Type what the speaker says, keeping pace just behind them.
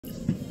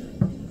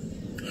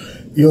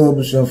Yo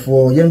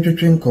busafo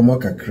yentwetwe nkomo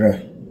kakra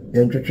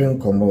yentwetwe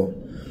nkomo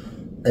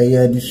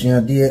eya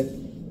disuade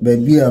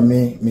baabi a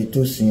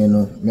metosie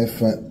no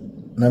mefa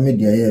na me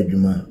de aye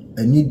adwuma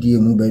anidie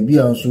mu baabi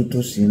a so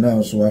tosie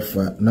na so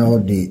afa na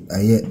ode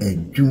aye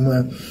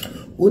adwuma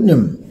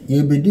onim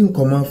ye bedi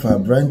nkomo afa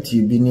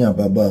branti bi ni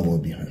ababa a wo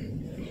bi ha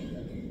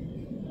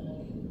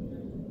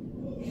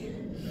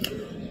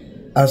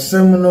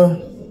asem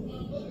no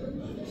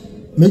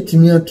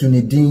metimi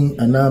atuni din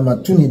ana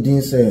matuni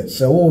din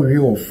se wo hwe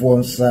ofo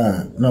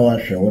nsa na wa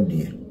hwe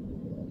ode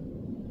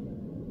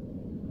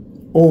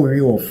o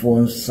hwe ofo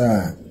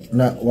nsa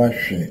na wa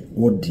hwe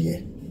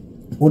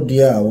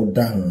ode a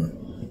woda ho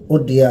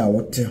ode a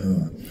wote ho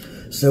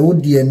se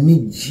ode ni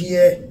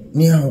gie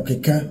ni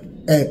ahokeka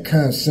e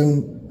ka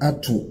asem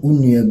ato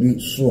unua bi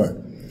so a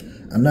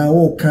ana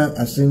wo ka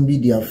asem bi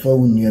dia fa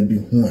unua bi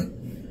ho a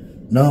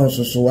na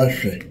so wa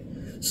hwe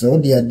so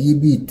the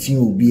adibi tin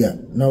obi a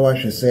na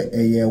wahwe se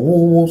eye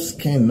wo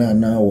skin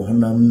na wo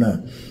hanam na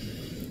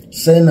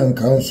say na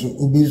nkan so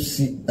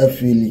obesi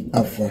afili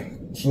afa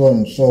so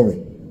I'm sorry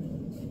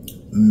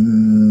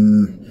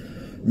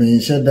me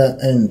shada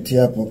enti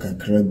apo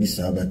kakra bi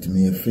sabat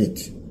me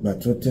fit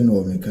but what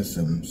no me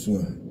kasam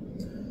so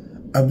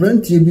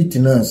abrantie bi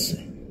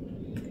tinase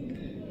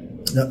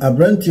na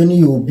abrantie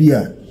ni obi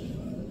a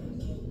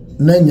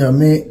na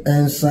nyame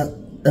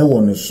ensa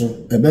ewo no so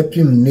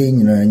ebepim ne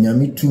nyina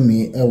nyame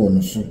tumi ewo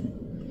no so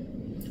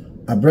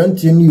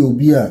abrantie ni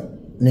obi a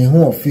ne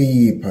ho ofe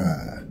yi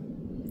pa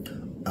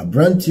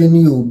abrantie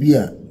ni obi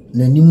a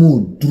nanim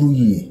oduru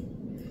yi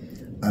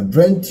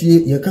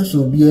abrantie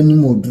yekaso obi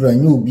anim oduru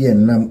anya obi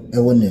enam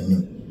ewo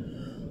nanim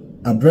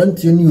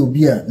abrantie ni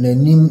obi a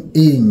nanim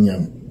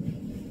enyam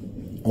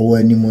owo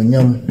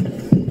animonyam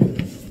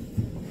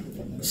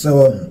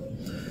so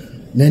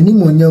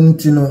nanim onyam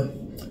tino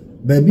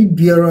baby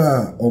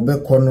biara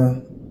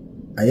obekono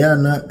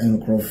ayana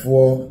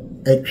enkrofo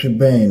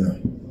etweben no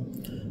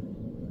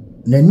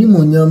nanim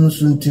onyam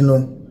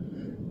suntino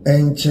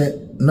enche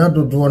na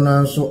dodo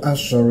na nso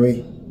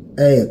asori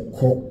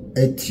ekọ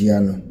etia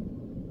no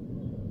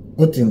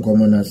otin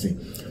komonase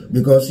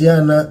because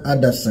yana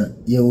adasa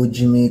ye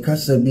ojimi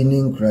kasa bi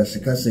ni nkrasi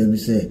kasa bi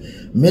se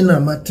me na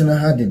matena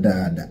ha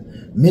dedaada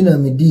me na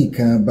medi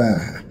kan ba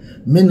ha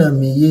me na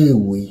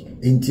miyewe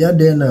enti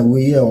ade na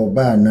we ye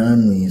oba na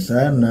anu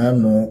isa na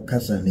anu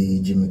kasa na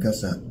ejimi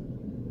kasa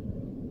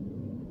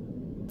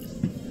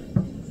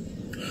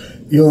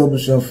yo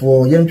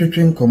busafo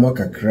yentwetwe nkomo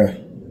kakra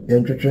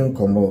yentwetwe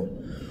nkomo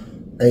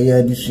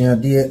eya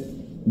disuade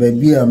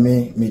baabi a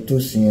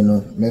metosie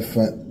no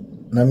mefa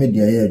na me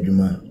de aye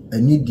adwuma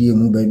anidie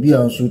mu baabi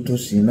a so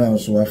tosie na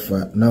so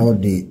afa na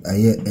ode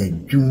aye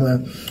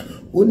adwuma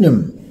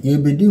onim ye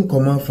bedi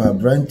nkomo afa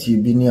branti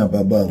bi ni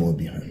ababa a wo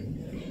bi ha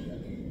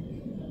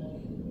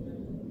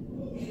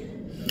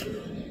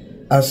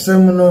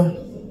asem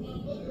no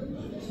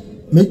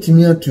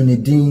metimi atuni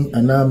din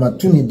ana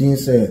matuni din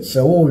se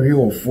wo hwe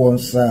ofo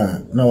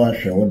nsa na wa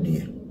hwe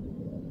ode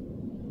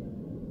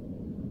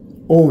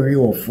o hwe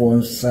ofo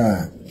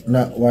nsa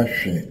na wa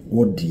hwe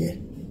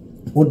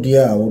ode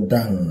a woda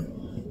ho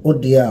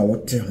ode a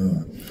wote ho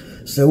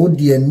se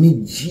ode ni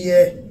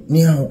gie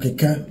ni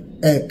ahokeka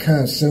e ka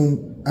asem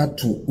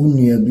ato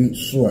unua bi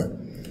so a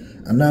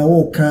ana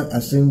wo ka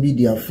asem bi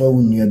dia fa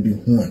unua bi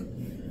ho a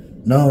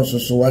na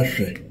so wa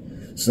hwe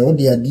so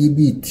the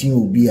adibi tin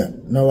obi a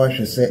na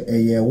wahwe se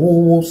eye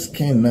wo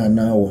skin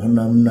na wo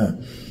hanam na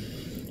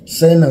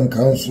say na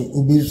nkan so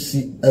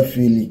obesi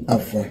afili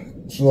afa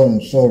so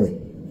I'm sorry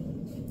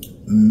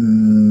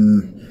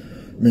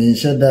me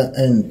shada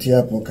enti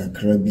apo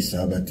kakra bi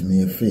sabat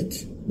me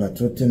fit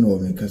but what no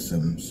me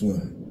kasam so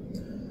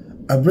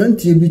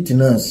abrantie bi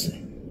tinase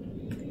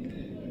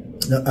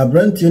na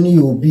abrantie ni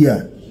obi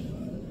a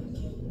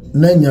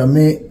na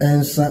nyame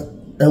ensa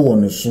ewo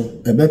no so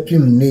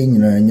ebepim ne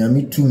nyina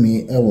nyame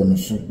tumi ewo no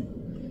so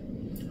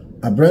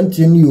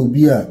abrantie ni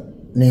obi a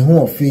ne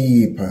ho ofe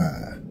yi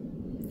pa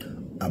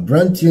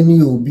abrantie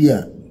ni obi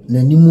a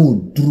nanim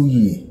oduru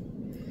yi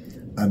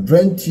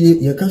abrantie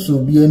yekaso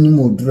obi anim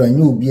oduru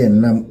anya obi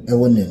enam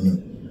ewo nanim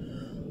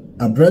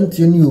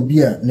abrantie ni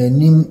obi a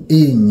nanim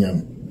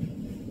enyam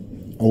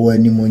owo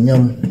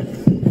animonyam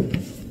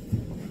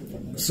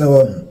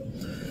so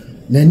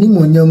nanim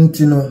onyam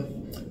tino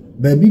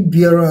baby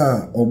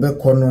biara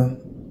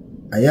obekono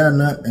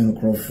ayana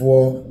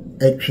enkrofo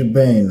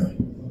etweben no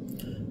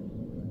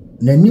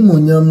nanim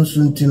onyam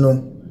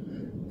suntino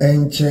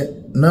enche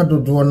na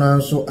dodo na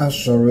nso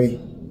asori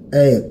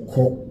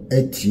ekọ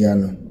etia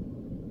no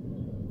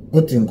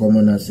otin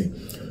komonase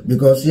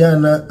because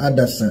yana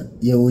adasa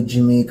ye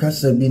ojimi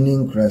kasa bi ni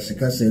nkrasi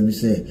kasa bi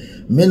se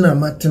me na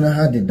matena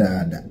ha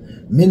dedaada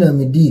me na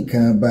medi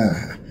kan ba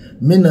ha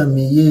me na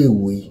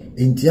miyewe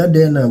enti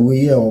ade na we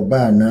ye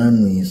oba na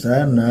anu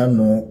isa na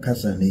anu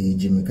kasa na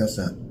ejimi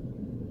kasa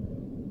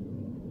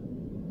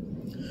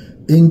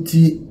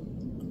enti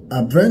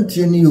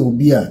abrantie ni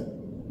obi a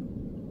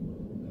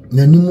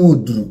nanim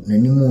oduru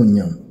nanim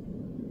onyam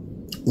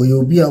oye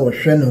obi a wo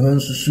hwe ne ho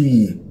nsusu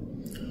yi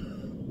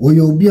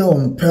oye obi a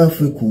on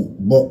perfect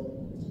bo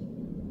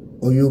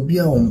oyobi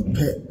a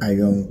ompe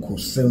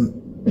ayonkosem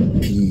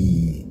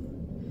pi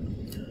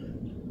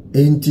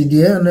enti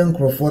de na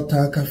nkrofo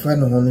ta kafa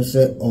no ho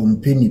se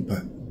ompe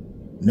nipa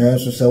na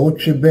so se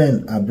wotwe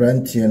ben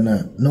abrantie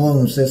na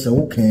wo se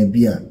wo kan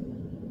bi a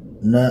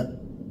na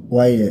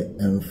waye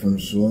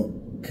emfunso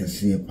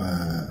kese pa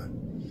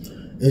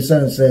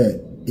esan se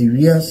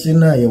ewiase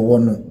na ye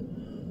wono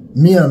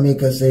me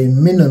ameka say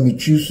me na me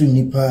choose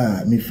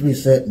nipa me free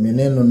say me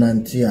ne no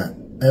nante a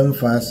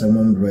emfa asem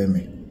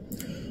mbrɛ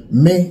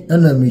me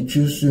ana me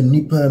choose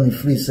nipa me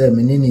free say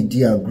me ne ni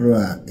di agro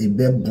a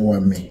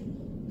ebeboa me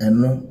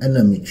eno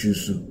ana me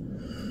choose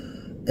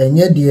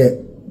enye de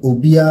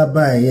obia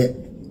ba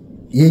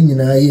ye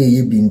nyina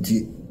ye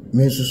binti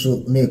me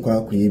susu me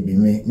kwa bi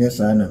me ne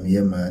sa na me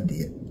ye ma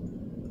de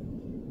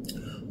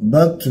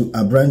back to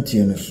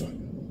abrantie no so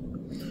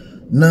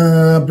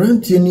na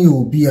abrantie ni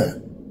obi a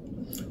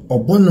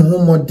obon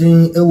ho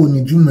modern ewo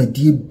ni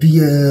dwumadie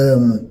bia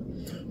mu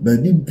ba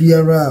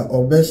biara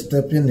obe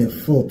stepping a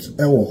foot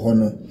ewo ho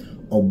no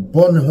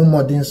obon ho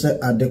modern se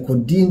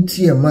adekodi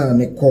ntie ma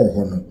ne call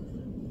ho no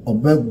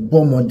obe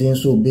bo modern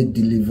so obe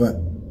deliver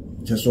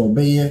just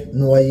obeye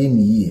no waye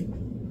ni yie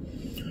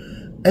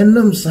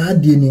enam saa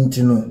de ni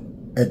ntino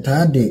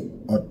etade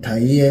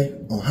otaye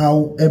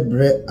ohaw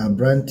ebre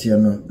abrantie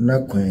no na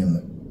kwan mu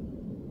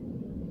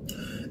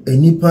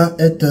enipa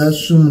eta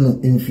sum no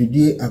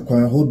mfidie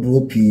akwan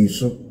hodro pii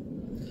so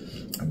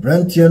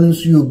abrantie no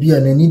so obi a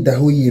nani da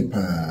ho yie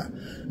pa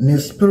ne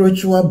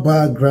spiritual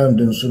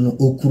background nso no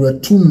okura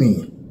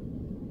tumi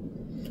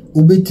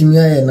obetimi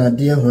aye na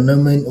de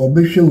honaman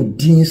obehwe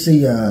odin se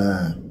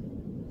ya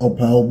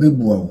opa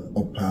obebua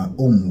opa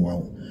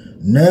omwa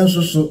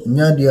nanso so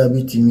nyade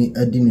abetimi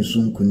adi ne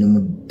so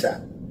nkonim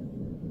da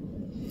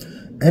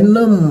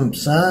enam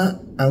saa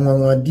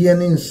anwanwade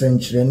ne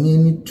nsenkyerene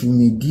ni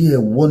tumidie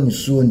won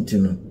so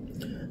ntino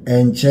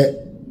enche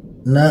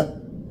na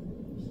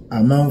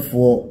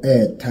amanfo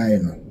tai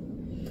no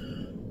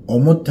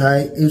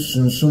omotai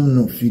esunsum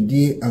no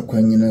fidie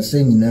akwanyina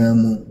se nyina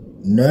mu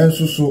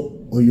nanso so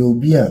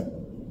oyobi a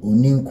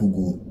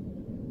oninkugo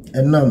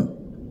enam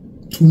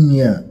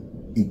tumia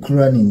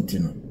ikura ni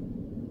ntino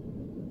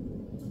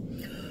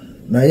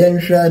na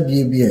yenhwa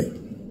de bia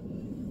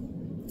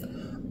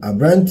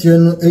abrantie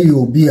no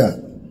eyobi a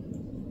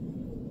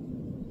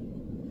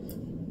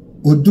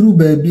oduru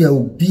baabi a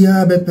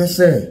obia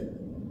bepese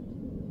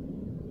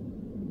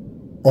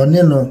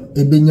one no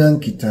ebenya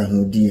nkita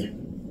hodie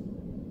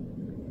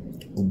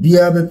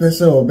obia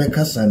bepese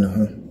obekasa ne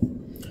ho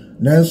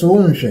nanso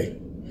wonhwe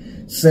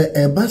se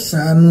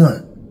ebasa no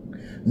a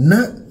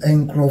na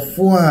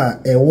enkrofo a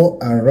ewo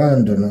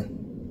around no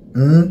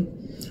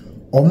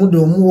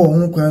omudo mu wo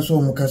nkwan so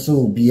omukasa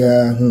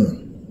obia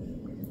ho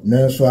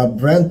nanso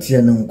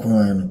abrantie no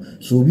nkwan no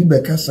so obi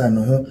bekasa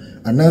ne ho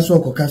anaso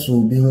okokasa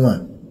obi ho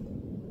a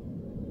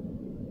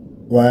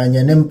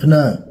wanya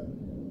nempna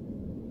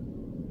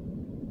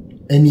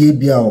eni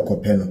ebia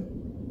okope no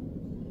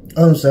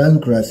onsa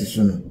nkrasi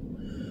so no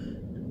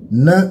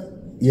na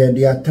ye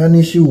de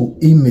atanish wo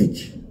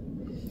image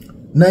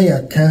na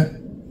yaka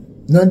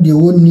na de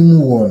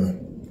wonimu wo no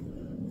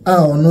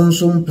a ono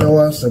nso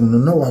mpewa asem no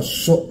na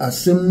waso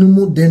asem no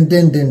mu den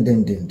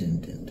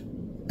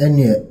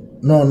eni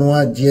na ono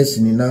agye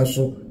asini na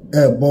so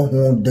ebo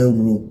ho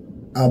dawuro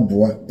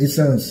aboa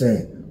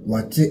esanse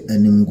wate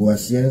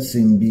animguase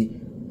nsem bi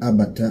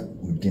abata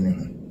udine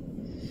ho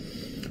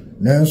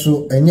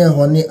nanso enye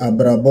ho ni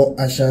abrabo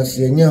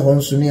ahyase enye ho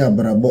nso ni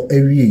abrabo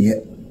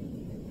awieye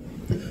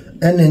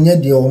enenye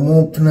de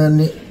omo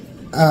planani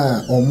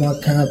a omo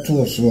aka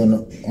to so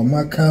no omo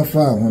aka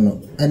fa ho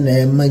no ena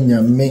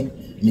emanyame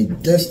ni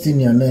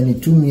destiny anani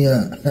tumi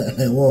a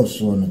wo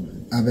so no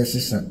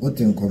abesisa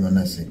otenkoma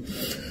na se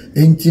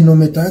enti no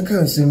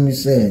metaka nsemi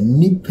se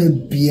nipa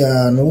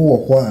bia no wo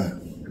ho a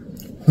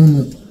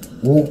hunu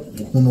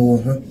wo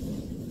ho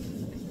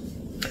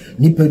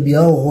nipa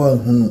bia wo ho a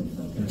hunu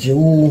je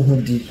wo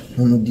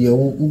hunu de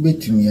wo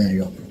ubetumi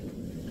ayo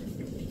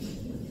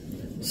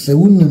se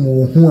wunim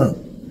wo ho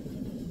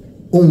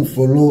a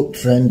follow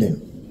trending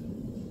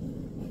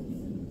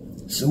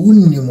se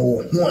wunim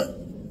wo ho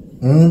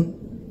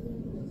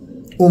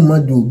a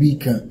madu bi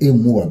ka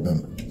emu wabam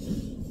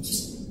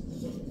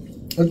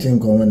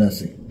otenkoma na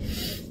se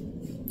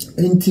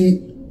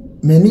enti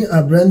many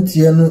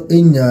abrantie no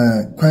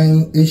enya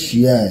kwan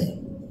ehyiai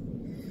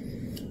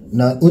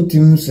na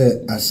otim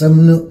se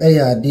asem no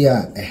eyade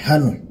a eha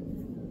no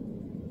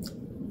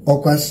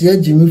okwase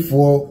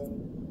agimifo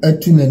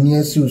atu nani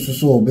asi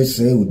ususo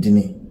obese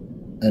udini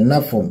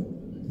enafom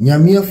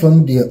nyame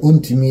afam de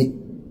ontimi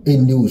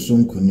endi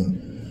usonkonim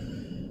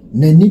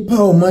na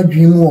nipa o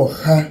madwim wo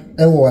ha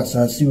ewo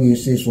asase we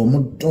se so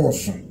mo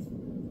doso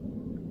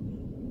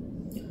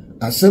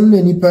asem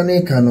na nipa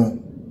ne ka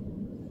no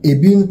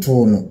ebi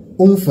nto no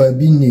omfa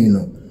bi ni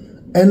no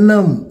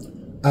enam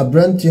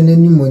abrantie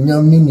nani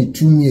monyam ni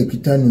tumi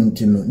ekita no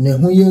ntino ne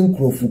ho ye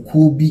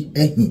nkrofuko bi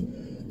ehi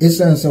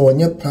esanse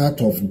wonye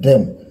part of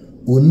them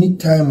oni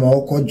time a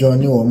okọ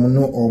journey omo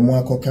no omo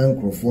akoka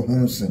nkrofo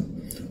honsem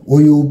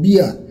oyo obi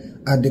a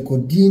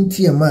adekodi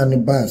nti e ma ne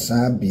ba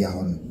saa bia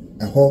ho no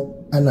eho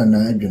ana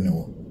na adwene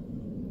wo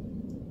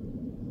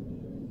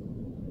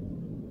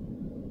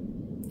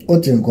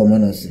otin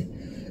komanase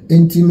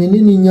enti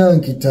menini nya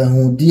nkita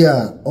hodi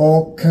a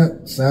oka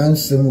saa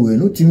nsem we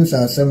no tim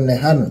saa asem ne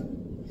ha no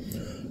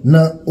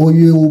na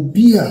oye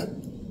obi a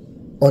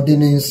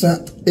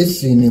ordinansa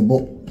esi ne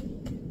bo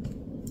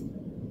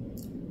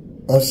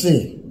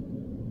ose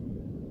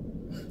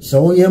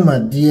so ye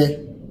made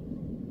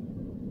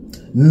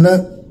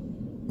na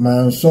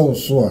man so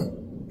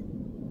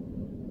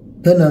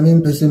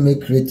penamin person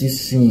make creative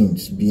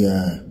scenes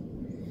bia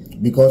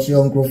because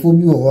your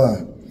uncrophobia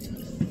ho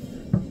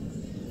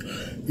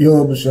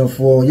your obsession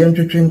for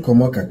yentwetwen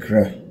komo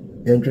kakra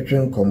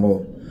yentwetwen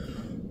komo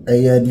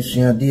eya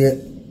disuade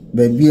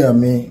baby a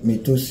me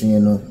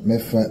tosin no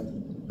mefa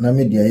na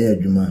me dia ye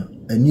adwuma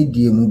ani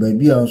die mu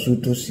baby a so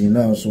tosin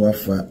na so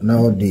afa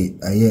na ode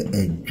aye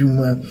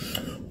adwuma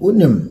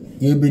onem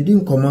ye bedi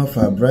nkoma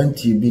fa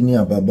branti bi ni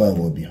ababa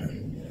wo bi ha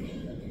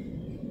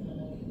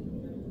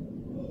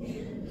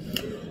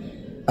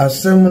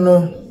asem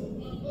no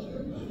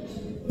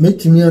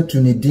metimi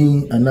atuni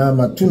din ana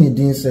matuni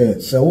din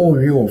se wo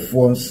hwe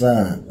ofo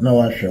nsa na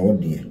wa hwe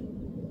ode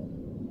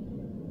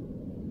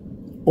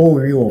o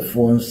hwe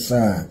ofo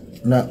nsa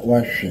na wa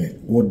hwe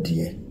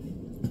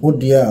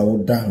ode a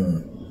woda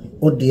ho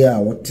ode a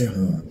wote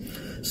ho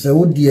se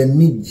ode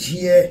ni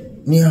gie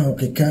ni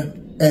ahokeka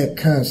e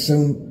ka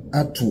asem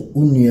ato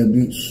unua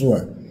bi so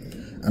a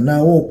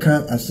ana wo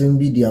ka asem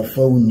bi dia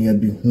fa unua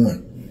bi ho a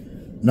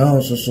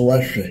na so wa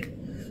hwe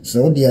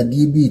so the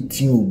ADB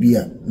tin obi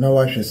a na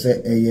wa hwe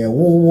se eye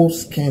wo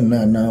skin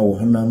na wo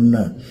hanam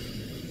na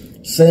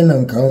say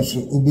na nkanso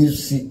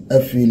obesi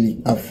afili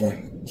afa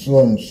so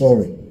I'm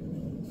sorry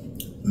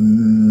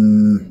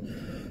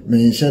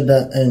me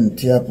shada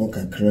enti apo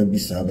kakra bi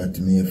sabat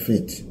me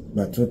fit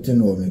but otin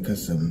no me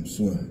kasam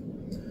so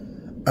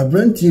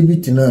abrantie bi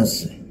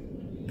tinase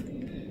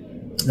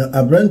na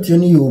abrantie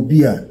ni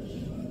obi a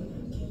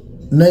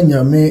na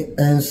nyame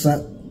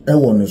ensa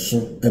ewo no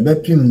so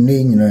ebepim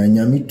ne nyina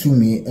nyame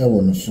tumi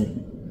ewo no so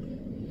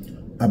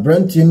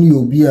abrantie ni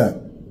obi a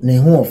ne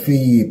ho ofe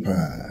yi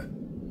pa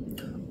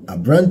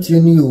abrantie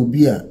ni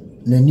obi a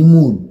nanim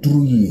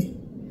oduru yi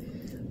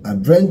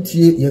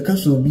abrantie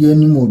yakaso obi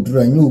anim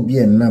oduru anya obi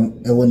enam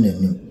ewo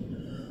nanim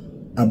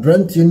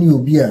abrantie ni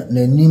obi a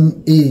nanim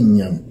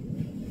enyam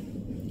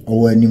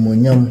owo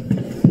animonyam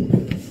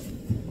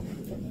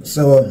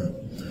so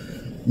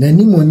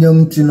nanim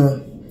onyam tino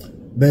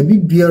baby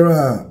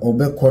biara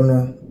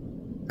obekono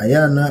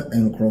ayana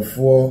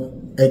enkrofo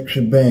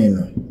etweben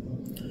no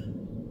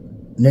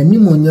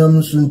nanim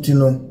onyam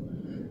suntino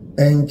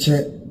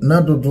enche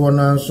na dodo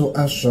na nso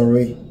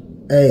asori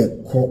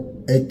eko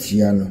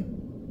etia no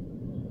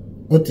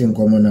otin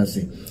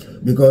komonase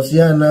because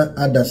yana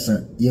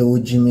adasa ye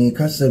ojimi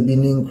kasa bi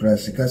ni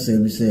nkrasi kasa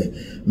bi se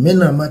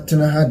mena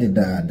matena ha de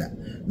daada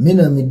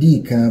mena midi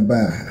kan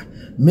ba ha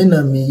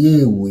mena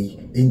miyewi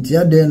enti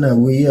ade na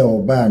we ye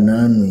oba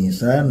na anu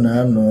isa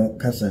na no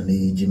kasa na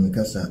ejimi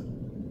kasa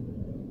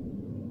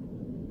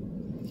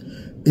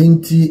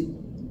enti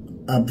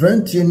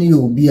abrantie ni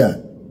obi a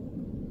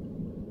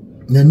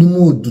nanim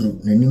oduru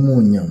nanim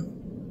onyam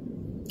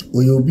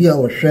oye obi a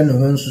wohwe ne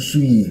ho nsusu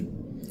yi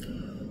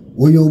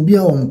oye obi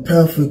a ompe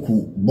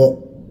afriku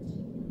bo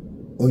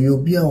oye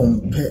obi a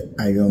ompe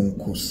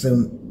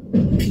ayonkosem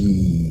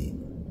pi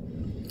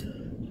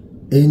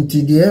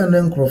enti de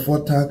na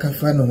nkrofota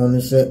kafa ne ho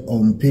no se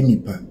ompe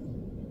nipa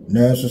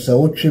na so se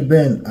wotwe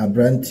ben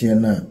abrantie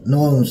na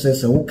wo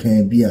se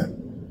wokan bi a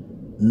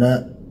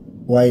na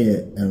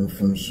waye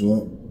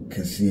enfunso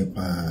kese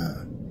pa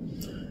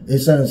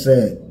esan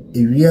se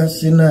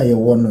ewiase na ye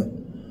wono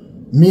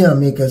mi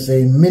ameka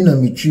se me na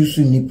me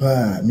chusu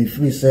nipa me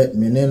free se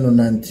me ne no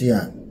nante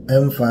a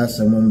emfa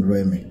asem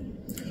mbreme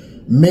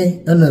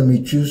me ana me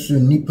chusu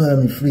nipa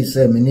me free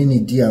se me ne ni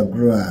di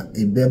agro a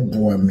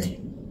ebeboa me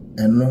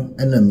eno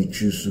ana me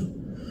chusu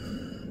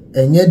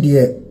enye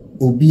de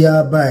obi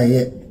aba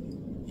ye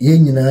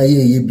nyina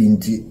ye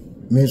binti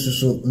me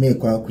susu me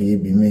kwa akoye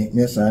bi me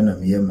nyesa na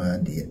me ye ma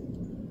de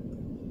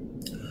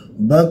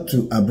back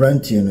to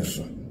abrantie no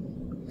so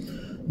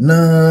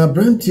na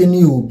abrantie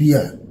ni obi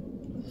a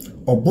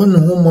obon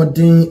ho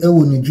modern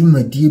ewo ni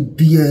dwumadie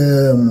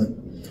bia mu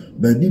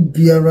ba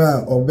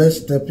biara obe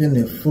stepping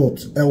the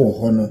foot ewo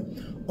ho no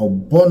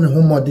obon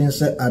ho modern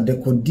se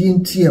adekodi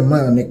ntie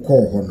ma ne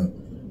call ho no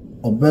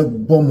obe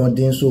bo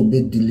modern so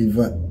obe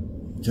deliver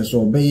just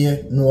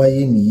obeye no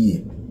waye ni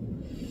yie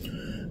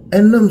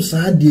enam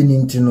saade ni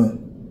ntino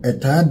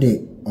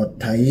etade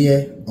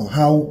otaye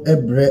ohaw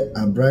ebre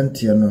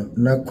abrantie no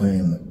na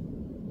kwan mu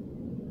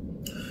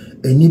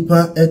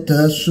enipa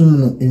eta sum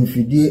no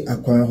mfidie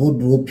akwan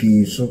hodo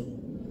pii so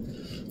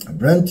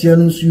abrantie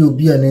no so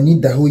obi a nani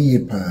da ho yie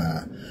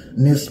pa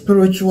ne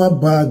spiritual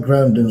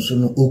background nso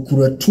no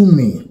okura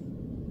tumi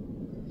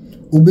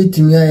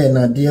obetimi aye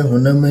na de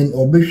honaman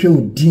obehwe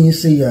odin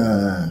se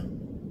ya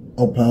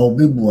opa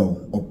obebua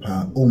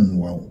opa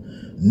omwa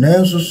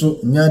nanso so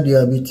nyade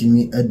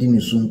abetimi adi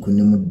ne so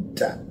nkonim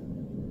da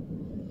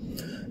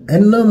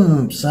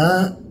Enam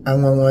saa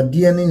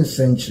anwanwade ne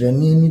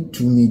nsenkyerene ni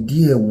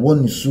tumidie wo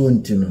ne so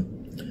ntino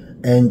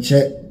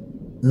enche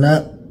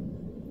na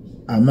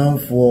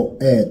amanfo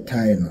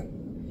tai no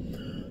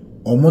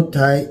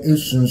omotai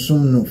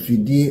esunsum no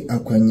fidie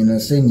akwanyina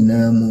se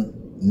nyina mu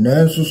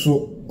nanso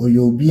so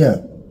oyobi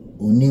a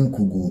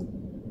oninkugo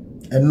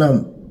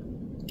enam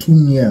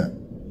tumia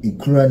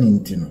ikura ne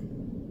ntino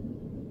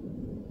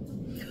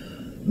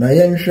na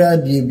yenhwa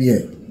ade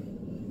bie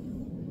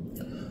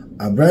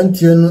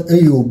abrantie no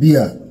eyobi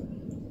a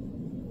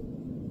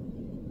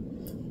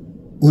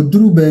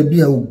oduru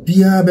baabi a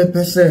obia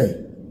bepese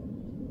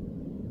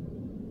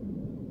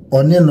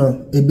one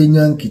no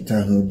ebenya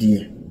nkita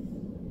hodie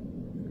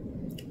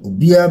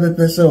obia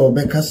bepese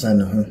obekasa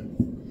ne ho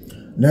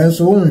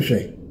nanso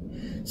wonhwe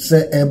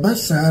se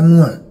ebasa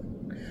anu a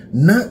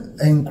na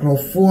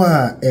enkrofo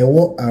a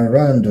ewo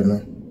around no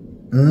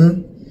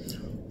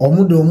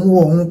omudo mu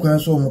wo ho kwan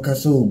so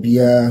omukasa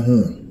obia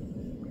ho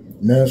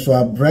nanso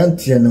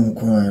abrantie no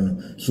nkwan no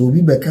so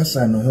obi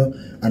bekasa ne ho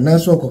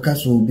anaso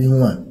okokasa obi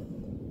ho a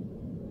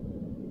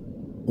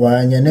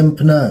wanya ne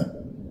mpna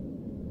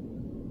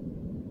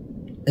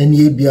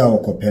eni bia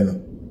okope no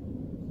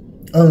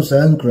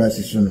onsa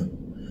nkrasi so no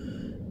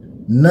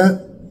na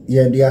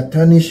ye de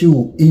atanish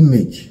wo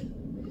image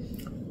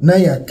na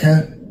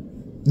yaka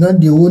na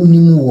de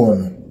wonimu wo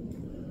no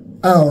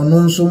a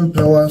ono nso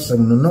mpewa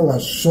asem no na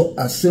waso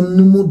asem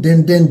no mu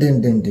den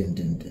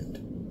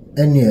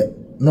eni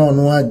na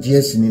ono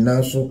agye ni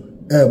nanso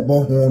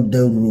ebo ho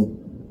dawuro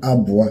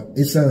aboa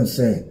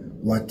esanse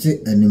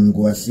wate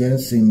animguase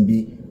nsem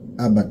bi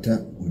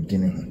abata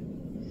udine ho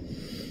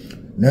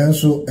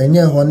nanso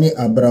enye ho ni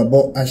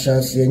abrabo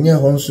ahyase enye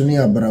ho nso ni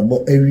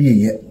abrabo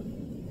awieye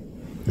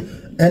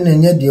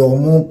enenye de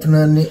omo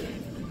planani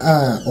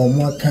a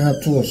omo aka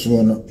to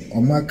so no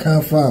omo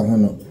aka fa ho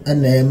no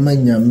ena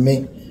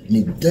emanyame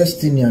ni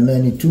destiny ana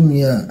ni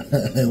tumi a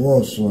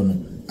wo so no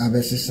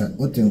abesisa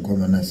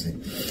otenkoma na se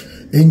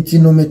enti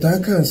no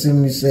metaka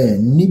nsem ni se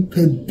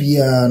nipa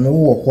bia no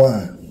wo ho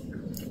a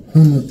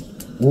hunu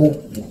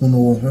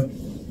wo ho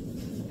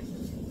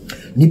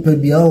nipa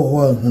bia wo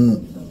ho a hunu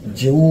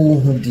je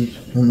wo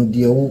hunu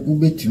de wo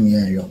ubetumi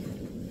ayo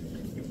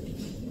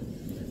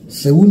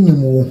se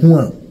wunim wo ho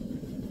a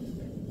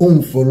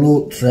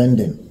follow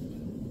trending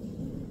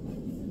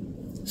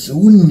se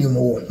wunim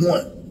wo ho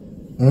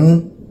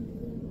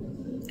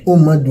a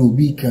madu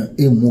bi ka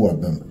emu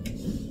abam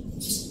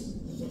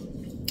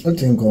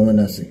otenkoma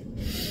na se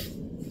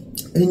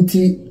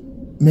enti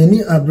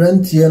many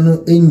abrantie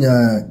no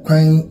enya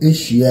kwan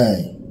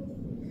ehia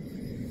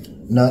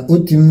na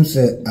otim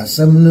se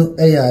asem no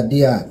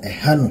eyade a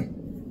eha no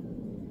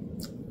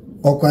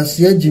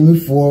okwase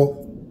agimifo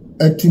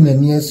atu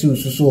nani ase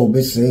osuso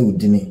obese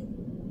udini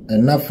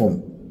enafom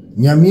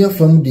nyame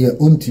afam de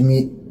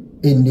ontimi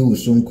endi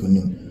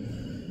wosonkonim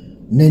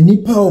na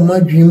nipa o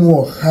madwim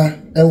wo ha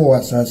ewo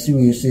asase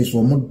we se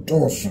so mo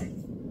doso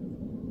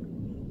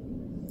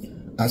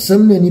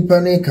asem na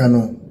nipa ne ka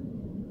no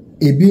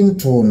ebi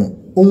nto no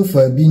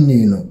omfa bi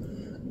ni no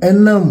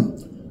enam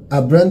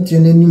abrantie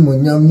nani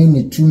monyam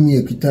ni tumi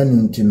ekita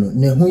ni ntino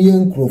ne ho ye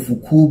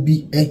nkrofuko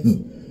bi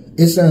ehi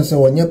esanse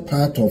wonye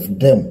part of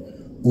them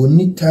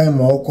oni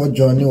time akọ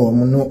journey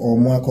no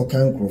omo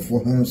akoka nkrofo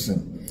honsen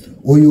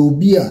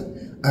oyobi a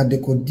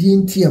adekodi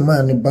nti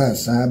ema ne ba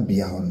saa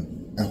bia ho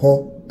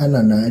eho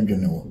ana na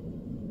adwene wo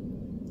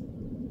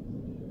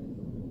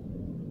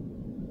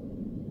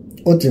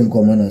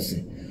otenkoma na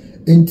se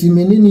enti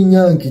menini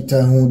nya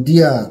nkita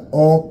hodi a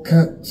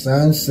oka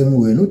saa nsem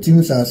we no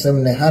tim saa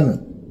asem ne ha no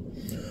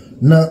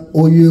na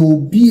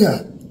oyobi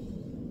a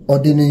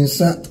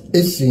ordinansa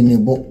esi ne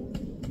bo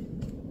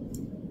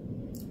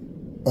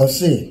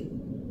ose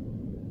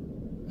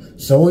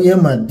so ye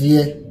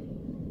madie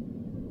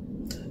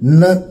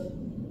na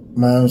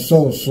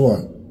manso so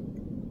a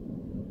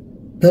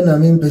pena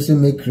me pese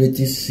me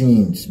create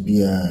scenes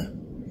bia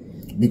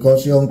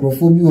because your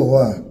nkrofobia ho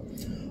a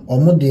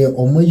omo de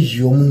omo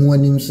yi omo ho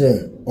anim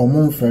se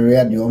omo mfere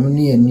ade omo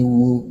ne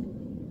aniwo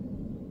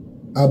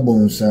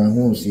abonsa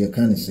ho se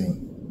kan sen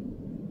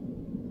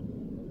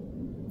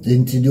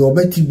enti de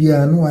obeti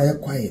bia no aye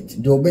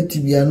quiet de obeti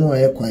bia no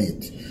aye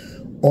quiet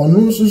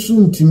onu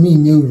susu ntimi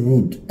nye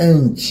rude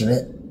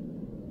enchre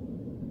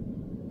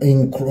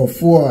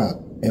enkrofo a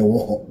ewo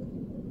ho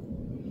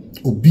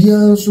obia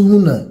nso hu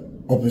na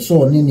opeso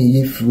oni ne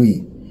ye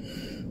free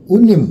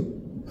unim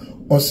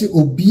osi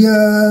obia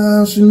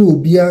nso ne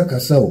obia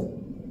kasa o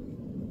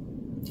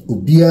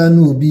obia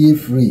na obi ye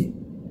free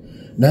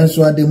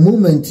nanso at the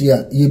moment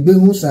ya ye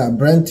behu sa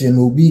branch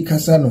na obi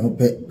kasa no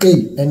pe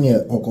ene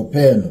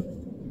okope no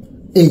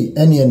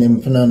ene ne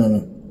mpena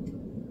no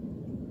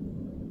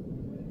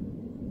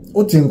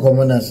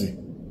otenkoma na se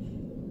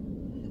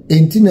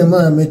enti na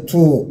ma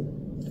meto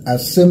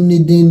asem ni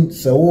din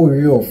se wo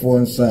hwe ofo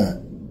nsa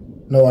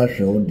na wa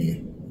hwe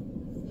odie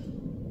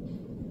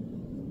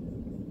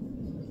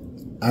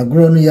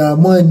agro no ya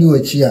mo ani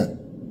wachi a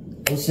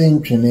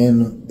osentwene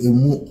no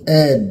emu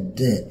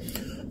ede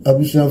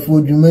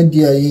Abusuafo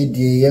dwumadi aye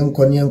die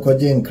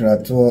yenkɔje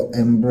nkrato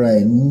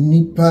embrai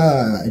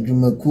nipa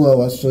adwumaku a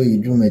waso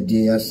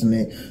dwumadi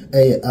yasne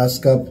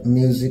ASCAP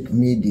Music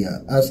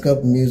Media.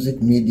 ASCAP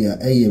Music Media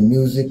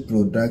music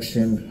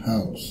production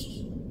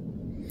house.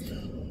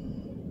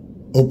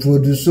 O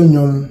produce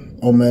nyom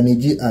o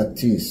manage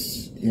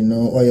artist,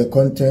 or a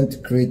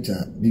content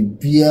creator.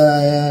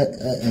 Bibia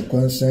a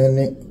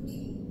concern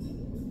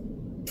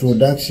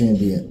production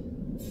there.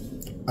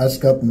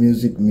 ASCAP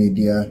Music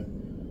Media.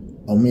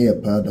 I'm a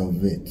part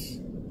of it.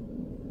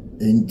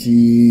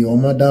 Enti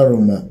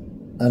omadaroma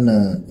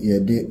ana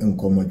yede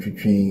nkoma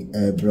twetwen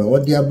bra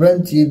odi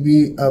Abrant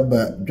TV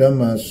aba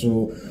drama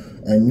so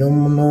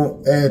enyom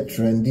no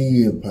trendy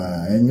ye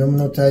pa enyom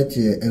no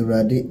title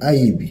Ewrade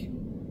Ayebi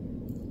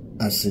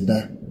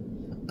asida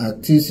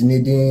artist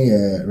needing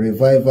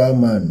Revival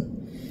Man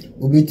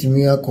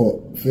ubitimi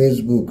akọ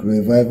Facebook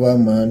Revival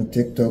Man,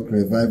 TikTok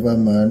Revival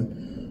Man,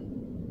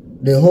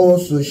 the whole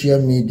social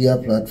media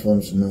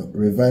platforms,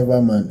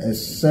 Revival Man,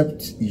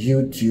 except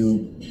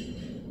YouTube,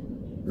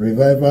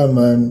 Revival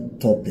Man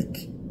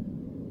topic.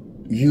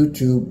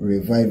 YouTube,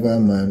 Revival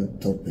Man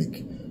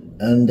topic.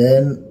 And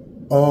then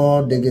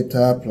all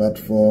digital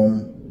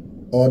platform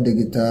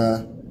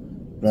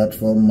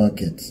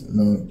markets.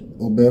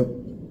 Ube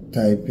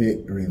type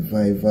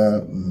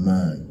Revival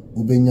Man.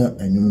 Ubenya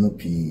anyuno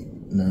pi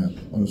na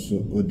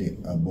also ode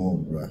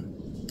abobra.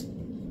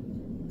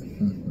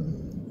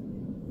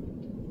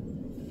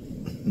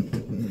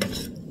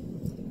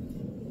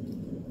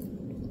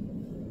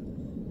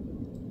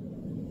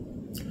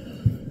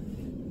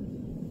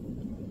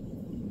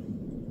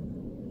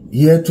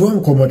 Ye to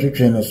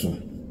ankomotwetwe no so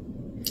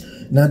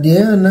na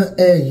de na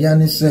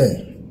yani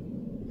se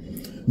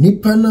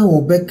nipa na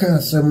obeka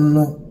asem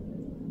no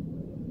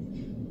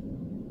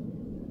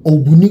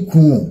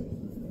obuniku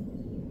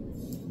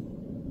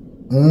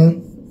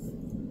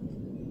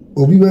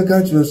obi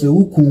beka chiro se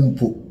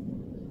ukumpo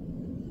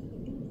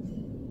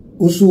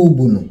oso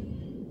obuno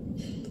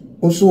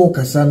oso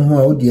kasan ho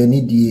a odi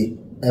ani die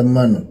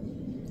ema no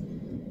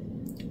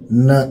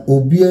na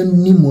obi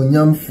ani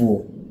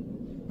monyamfo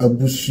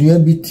abusua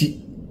biti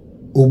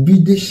obi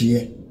de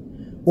hye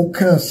o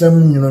kan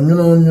asem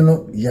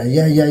nyono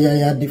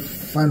ya de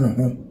fa no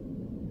ho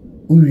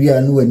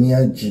uwia no ani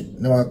age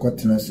na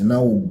wakotena se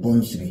na wo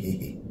bonsiri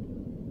hehe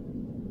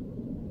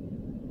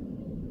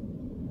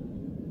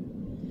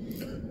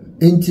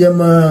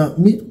entiama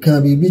mit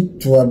kan bibi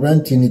to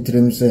Abrant ni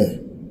trem se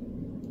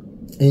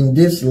in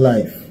this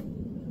life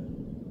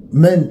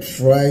men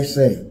try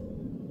say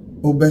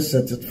obe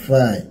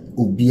satisfy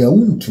obi a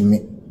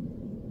untumi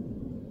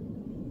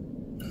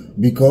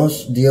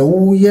because the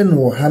uye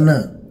no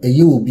hana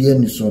eye obi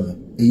ani so no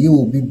eye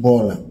obi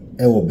baller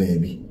e wo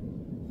baby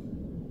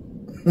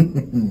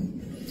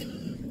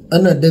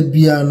ana da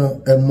bia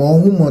no e mo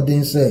hu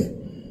modern say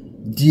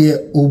die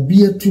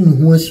obi atu ne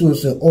ho asi o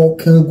say all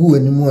kan gu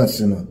animu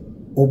ase no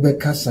obe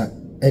kasa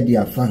e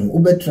dia fa ho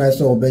obe try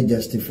say obe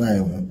justify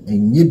ho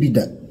enye bi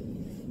da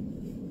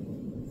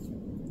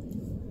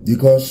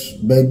because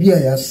baby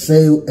I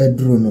say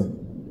edro no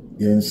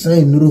yen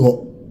say nuru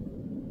ho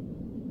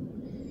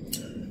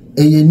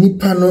eye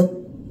nipa no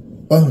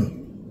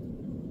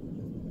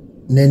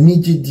na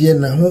nigidie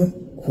na ho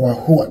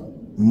hoahoa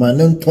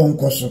manen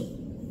tonkoso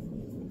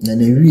na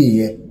na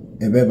wieye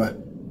ebeba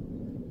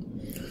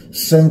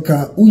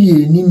senka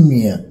uye ni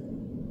nua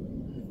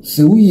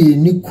se uye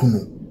ni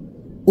kunu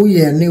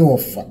uye ni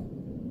ofa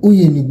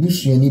uye ni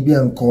busuani bi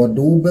anka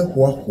odo wo be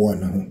hoahoa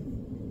na ho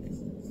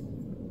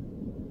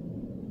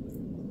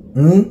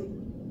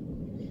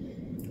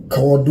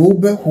kawodo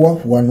be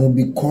hoahoa no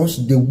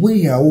because the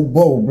way ya wo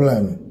ball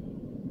plan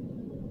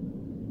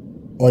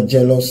or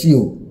jealousy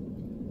o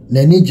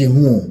na ni je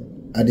hu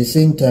at the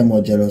same time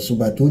or jealousy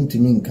but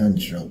untimi nkan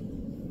chiro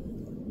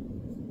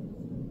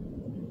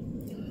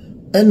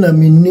ena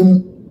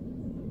minim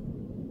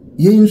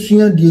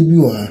yensua de bi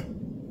o ha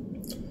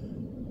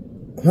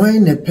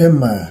hwan ne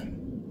pema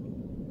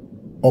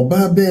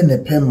oba be ne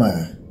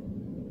pema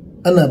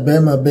ana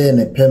bema be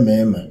ne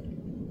pema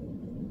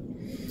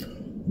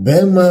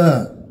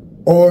bema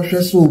o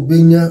hwese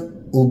obenya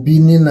obi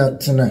ni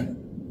natena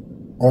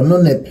ono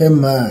ne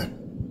pema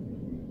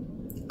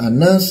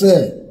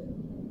anase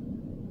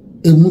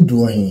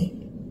emudu ohin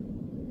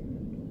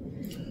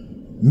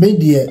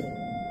medie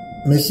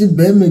mesi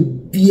bema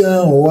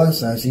bia o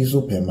asasi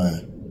so pema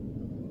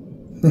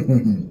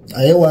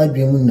ayewa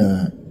adwemu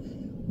na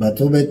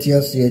bato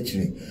betia se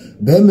akire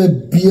bema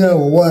bia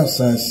o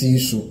asasi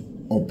so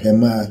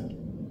opema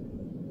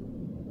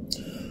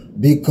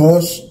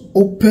because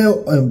opel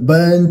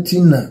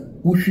bantina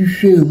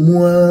uhwehwe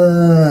mu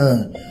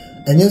a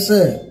enye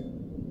se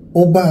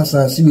oba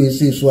asasi we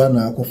se so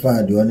ana akofa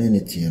ade one ne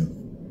tie no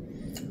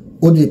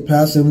odi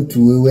pasem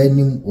tuwe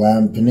anim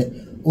wa mpene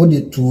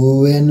odi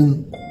tuwe anim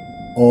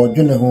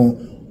odwene ho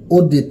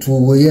odi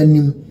tuwe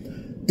anim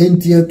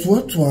enti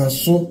atoato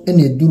aso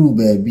ene duru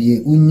baabie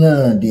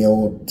unya de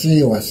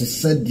ote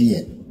wasese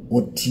de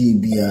otie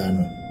bia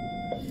no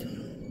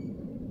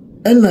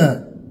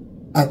ena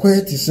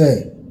akwete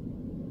se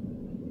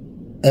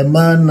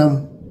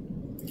emanam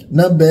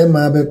na be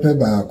ma bepe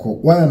baako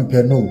wa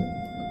mpe no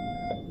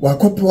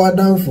wakope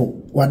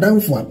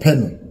wadamfo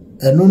apeno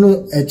eno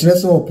no ekire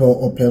se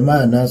ope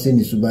ma na se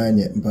ni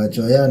subanye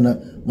mpacho ya na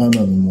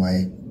mama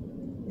mwae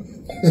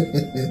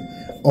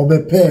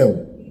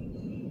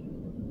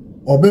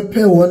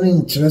obepe woni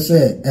nkire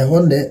se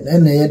ehonde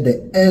ene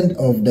the end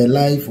of the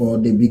life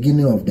or the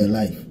beginning of the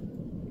life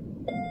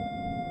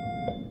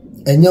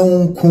enya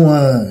wonko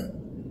a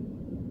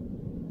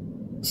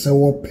se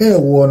wope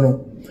wono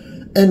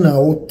ena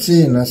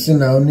wote na se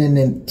na oni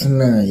ne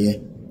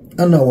tenaye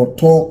ana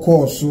woto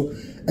koso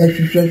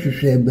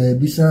ehwehwehwehwe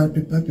baabi sa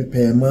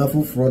pepa ma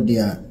foforo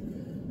dia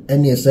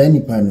ene sa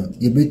nipa no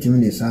yebetimi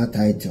ne sa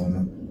title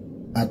no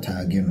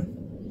atage no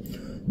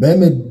ba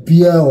me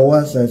bia o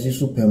wasasi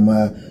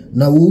superma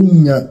na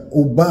wonya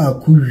oba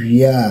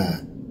akuwia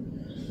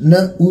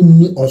na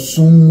unni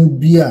osom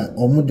bia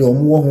omude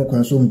omwo ho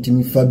kwan so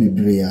mtimi fa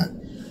bebre a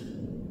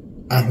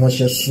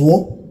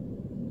ahohyeso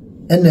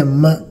ene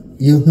ma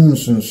yehu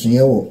sunsun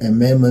wo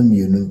emema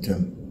mienu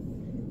ntam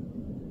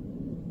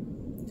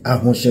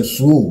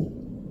ahohyeso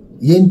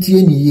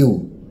yentie ni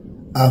yewo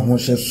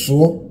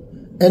ahohyeso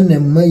ene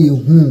ma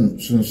yehu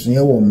sunsun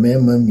wo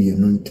mema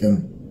mienu ntam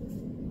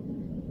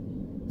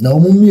na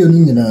omu mienu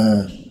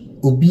nyina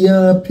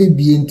obia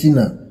pebie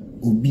ntina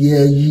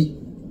obia yi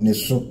ne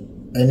so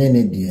ene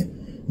ne de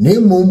na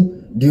emom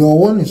de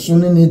owo ne so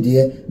ne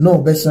de na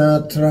obesa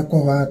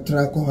trako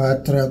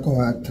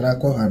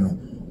ha no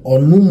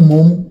onu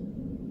mom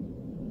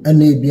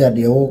ene bia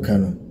de wo ka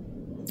no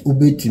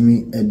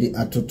obetimi ede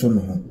atoto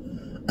no ho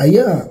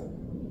aya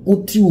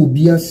oti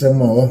obia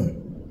sema ho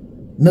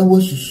na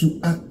wasusu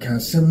aka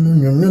sem no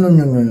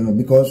nyono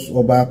because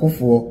oba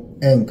akofo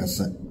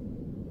enkasa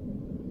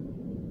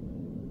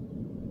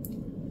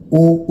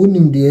o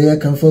unim de ya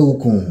kan fa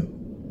ukun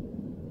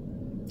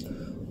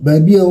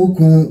baabi a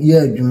ukun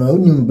ya adwuma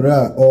unim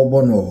bra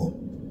obono ho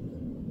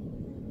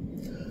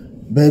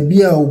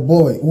baabi a o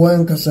boy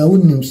wan kasa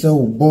unim se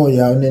o boy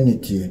ya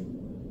onenete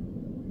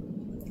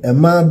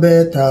ema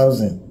be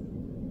 1000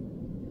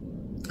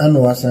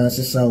 anu wasan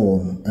sisa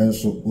wo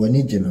enso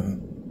wani gye no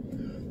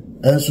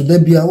enso da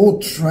bia wo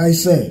try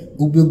say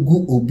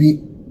ubegu obi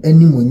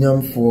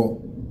animonyamfo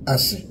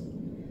ase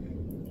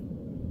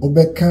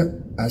obeka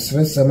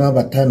asre sama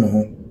batano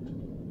ho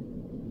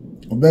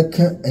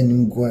obeka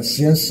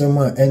animguasia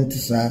sama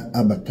entisa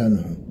abatano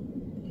ho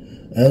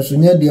enso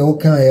nya de wo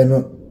kan ye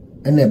no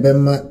ene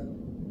bema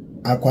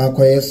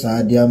akwakoye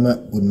saade ama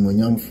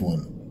onimonyamfo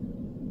no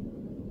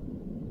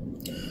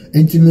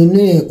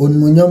entimene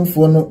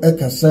onimonyamfo no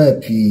ekasa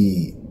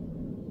pi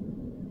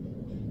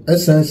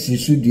esansi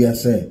sudua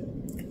se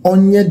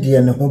onye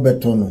de ne ho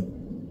beto no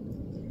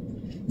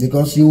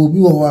because you will be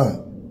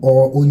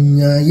or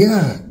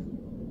onyaya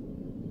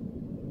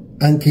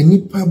anke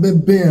nipa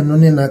bebe no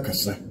ne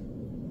nakasa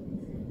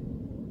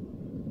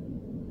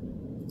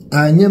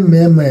anya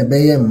mema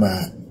ebeye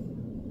ma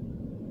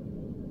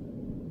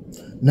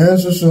na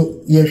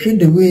so yehwe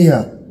the way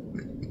ya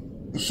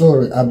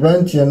sorry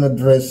abrantia no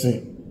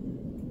dresse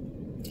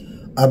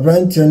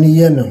abrantia ni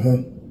ye ne ho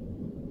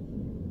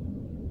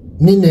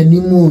ni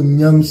nanimu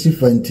onyam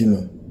sifanti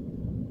no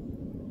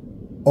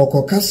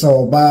okokasa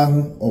oba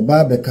ho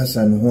oba be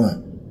kasa no ho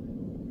a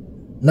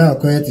na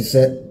akoyete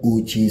se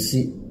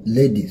ochisi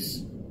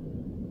ladies.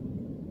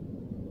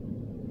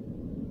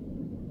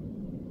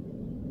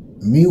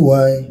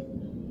 Meanwhile,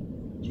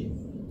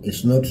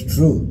 it's not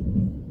true.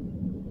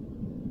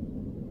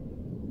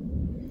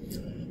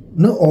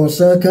 No,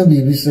 also can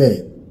be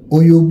say,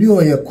 oh, you be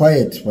or you're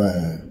quiet,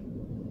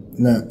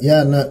 na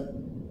ya na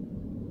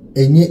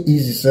enye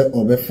easy say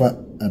obefa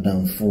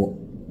adamfo.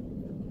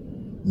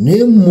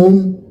 Name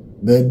mum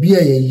baby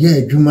a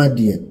ye adwuma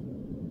de.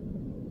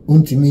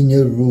 Untimi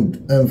nye rude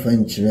amfa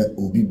nkyere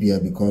obi bia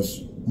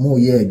because mo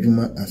ye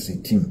adwuma as a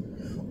team.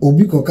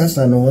 Obi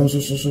kokasa no won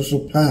so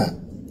pa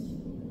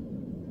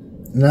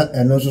na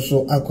eno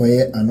so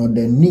akoye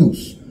another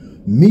news.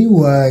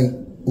 Meanwhile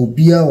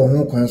obi a wo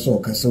ho kwan so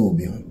okasa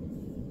obi ho.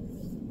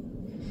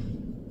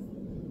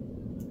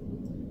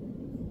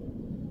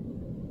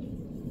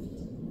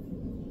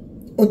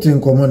 Otin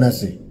komona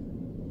se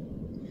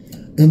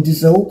enti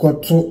se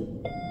ukoto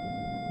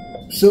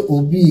se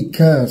obi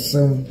ka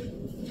asem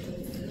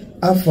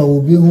afa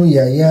obi hu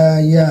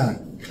ya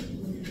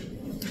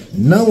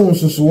na won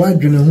so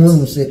wadwene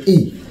hu se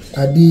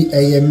adi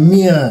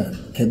eyemia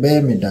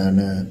kebe me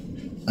dana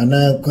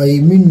ana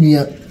kwai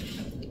minua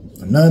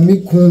na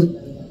miku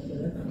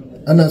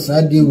ana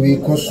saade we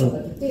koso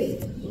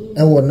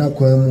ewo na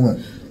kwan mu a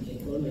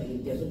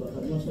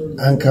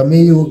anka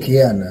me you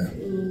okay ana.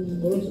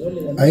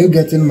 Are you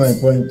getting my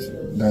point?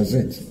 That's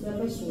it.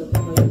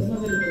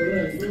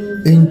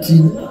 In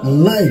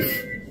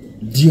life,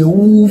 the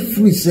who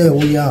free say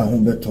we are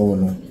home better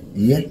no.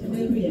 Yeah.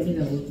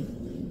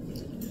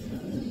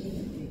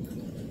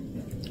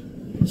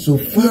 So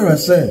far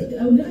as say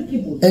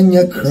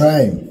any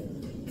crime.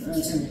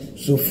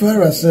 So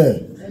far as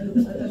say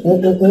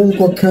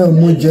onko kan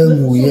moja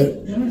muye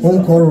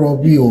onko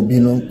robi obi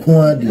no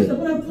ko ade.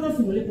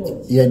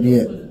 Yeah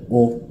dear.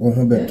 o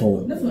ho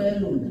beto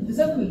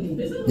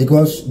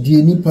because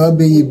the nipa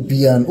be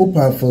bian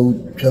opa fa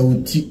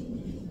twauti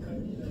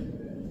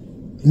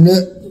ne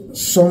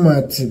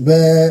somati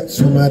be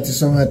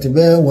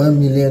 1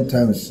 million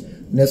times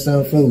ne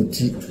san fa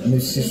uti ne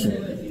siso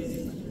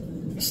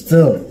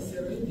still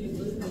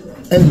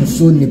and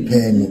so ni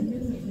penny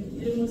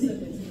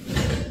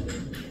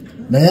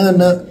na ya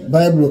na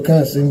Bible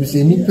can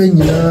say nipa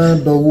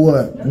nyina do wo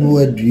a no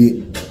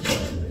adue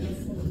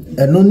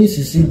eno ni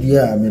sisi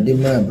bia me de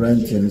ma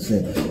branch and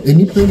say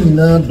nipa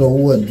nyina do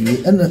wo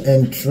adue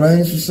and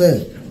trying to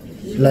say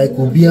like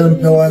obi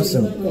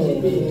ampewasem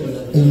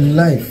in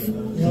life.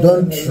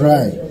 Don't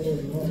try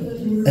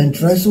and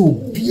try so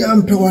be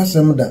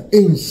ampewasem da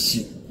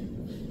ensi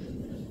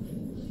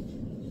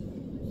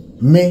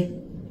me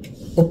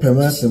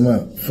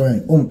opemasema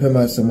fine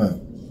opemasema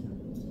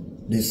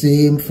the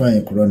same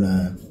fine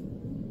corona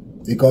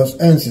because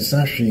ensi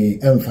sashi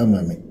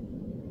emfama me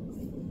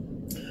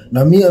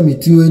na me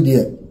amitiwe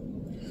dia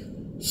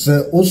se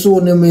also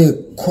ne me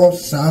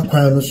cause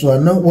akwan no so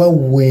na wa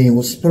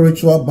we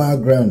spiritual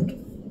background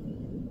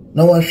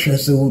na wa hwe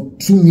se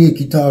tumi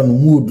ekita no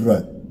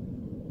mudra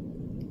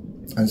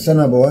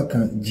ansana ba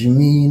waka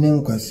jimi ne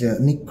nkwase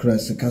ni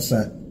krase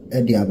kasa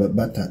e de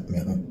abata me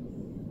ho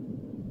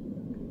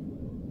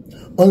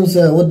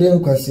onse wode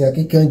nkwase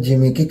akeka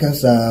jimi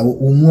kekasa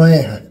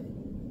unwae ha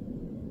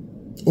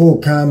o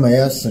kama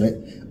yasre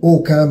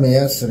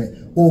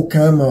o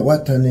kama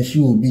watane shi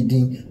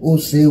obidin o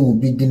se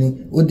obidin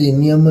o de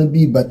niama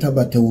bi bata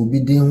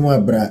obidin ho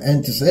abra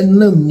enti se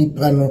nam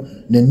nipa no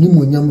na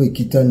nimonyam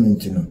ekita no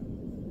ntino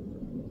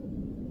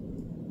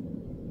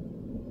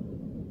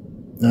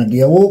na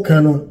dia wo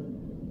kano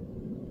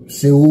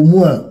se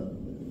omu a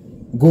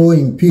go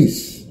in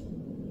peace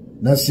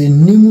na se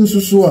nimu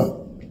susu a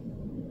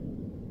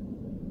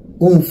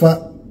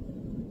umfa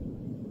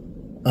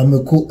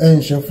ameko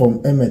enshe from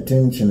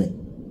emetenchine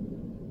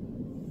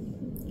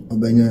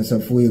obanyansa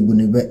fo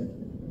ebunebe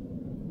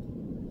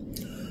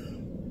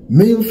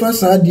me mfa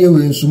saade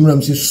we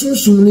nsumram se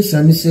sunsum ni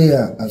sane se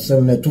ya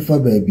asem na tofa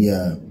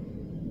baabia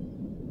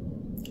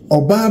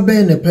oba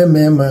be ne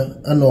pemema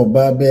ana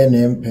oba be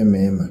ne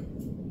mpemema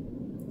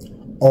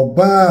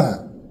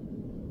oba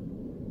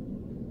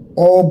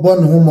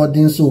obon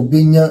humodin so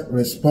benya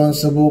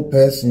responsible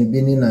person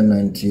bini na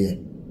nantie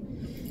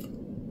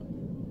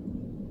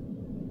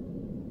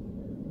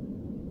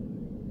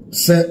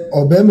se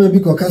obema bi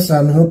ko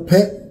kasa no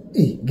pe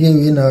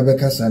gewe na be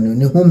kasa no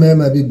ne ho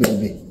mema bi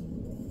bebe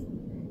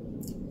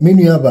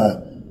menu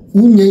aba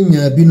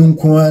unyanya bi no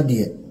nko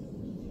ade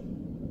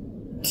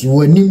ti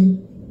wanim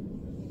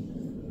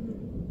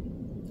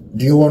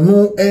de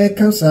wono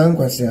kasa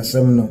nkwase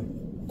asem no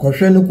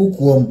kohwe ne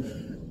kukuom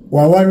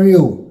waware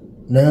o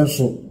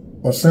nanso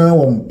osan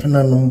wo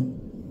mpananom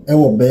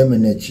wo beema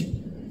nachi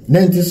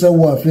nenti se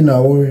wo afi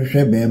na wo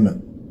hwehwe beema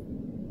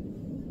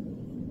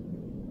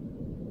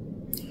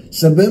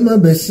se beema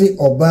besi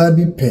oba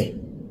bi pe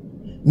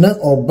na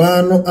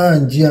oba no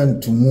anje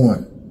antumu a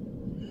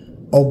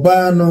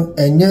oba no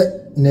enye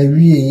na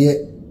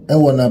wieye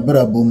wo na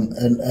brabom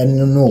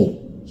enu no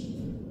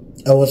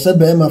wo se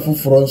beema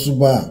foforo nso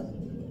ba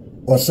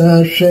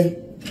osan hwe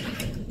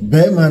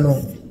beema no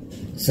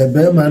se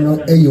beema no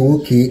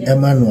okay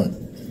Emmanuel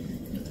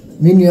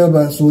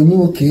miniaba so onye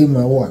okay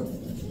ma wa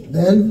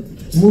then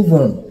move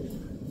on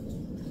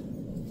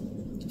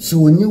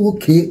so onye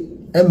okay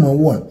ema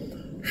wa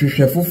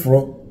hwehwe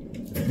foforo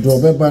do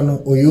beba no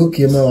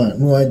okay ma wa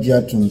no agi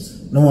atum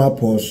na wa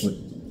pause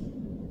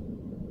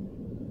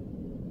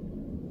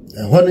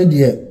ehone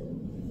de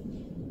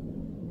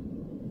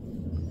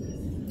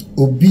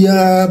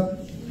obia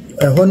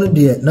ehone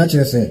de na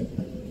kire se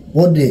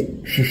wode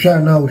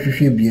hwehwe na wo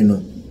hwehwe bie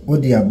no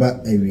wode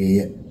aba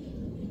awieye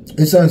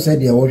esan se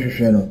de wo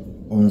hwehwe no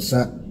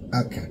onsa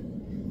aka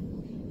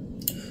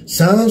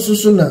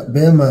sansusu na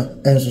bema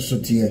ensusu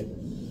tie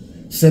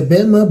se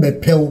bema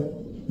bepew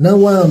na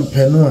wa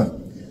mpeno a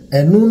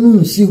enu nu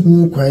nsi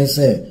hu kwan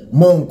se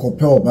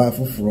monkope oba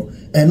foforo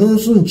enu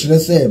nso nkire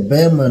se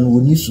bema no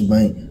oni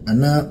suban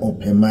ana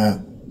opema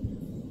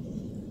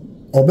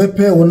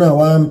obepe wo na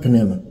wa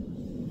mpene no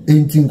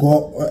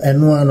entinko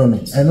enu ano no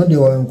enu de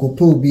wa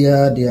nkope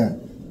obia de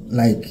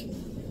like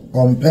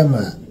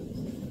ompema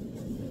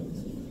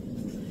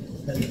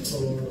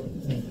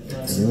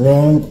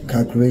wrong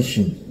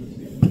calculation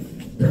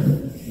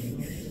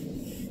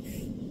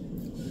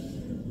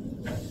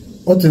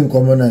otin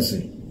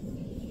commonase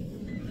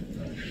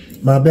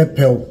ma be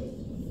pel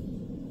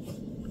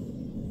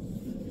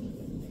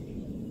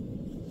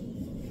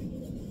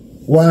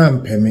wa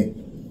mpeme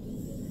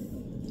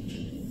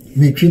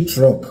mi twi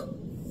truck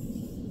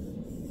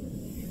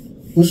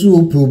usu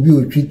obi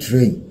o twi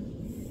train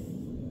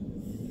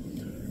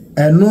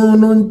eno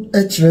no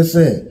ekire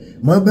se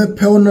ma be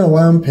pel na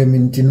wa mpeme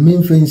ntin mi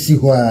mfensi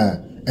ho a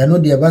eno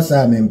de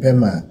basa me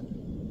mpema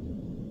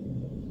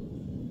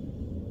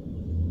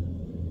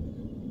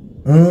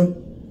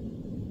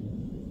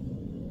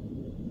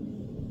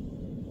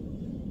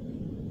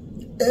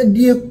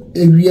edie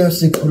ewia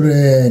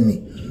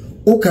sekurani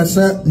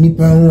Okasa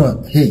nipa ho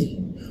a hey.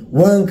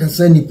 Wan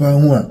kasa nipa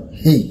ho a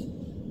hey.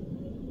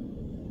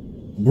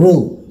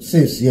 Bro,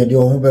 sis ye de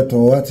ho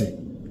beto wate.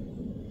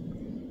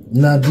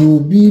 Na do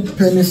bi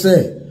peni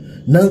se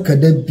nanka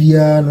da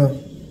bia no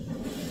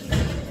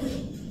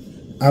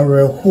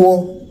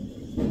areho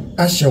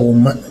ahye wo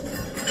ma.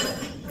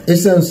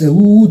 Esan se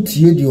wu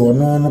tie de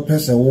ono no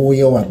pese wo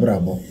ye wa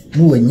brabo.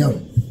 No wanya.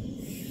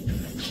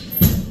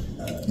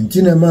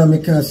 Ntina ma me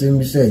ka se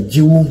mi se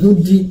je wo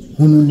hudi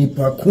hunu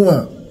nipa ko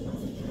a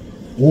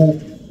wo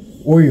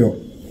oyo.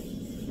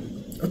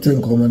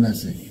 Oten ko na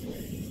se.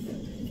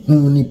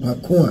 Hunu nipa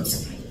ko a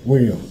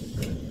woyo.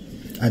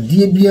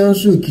 Adie bia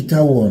nso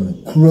kita wo no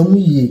kurom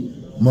ye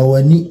ma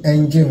wani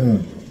enge ho.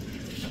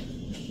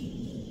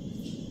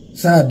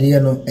 Sa ade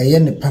no eye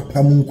ne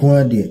papa mu nko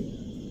ade.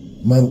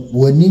 Ma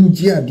wani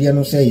nji ade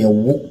no se ye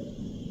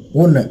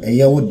wo na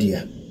eye wo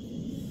dia.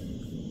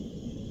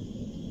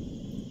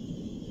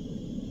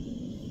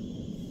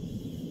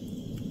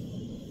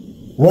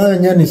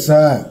 Wanya ni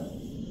saa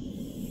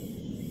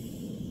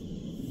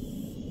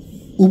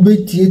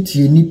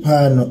ubetietie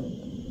nipa no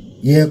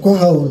ye ko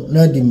hawo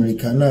na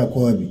dimirika na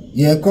akwa bi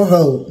ye ko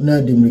hawo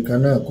na dimirika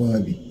na akwa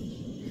bi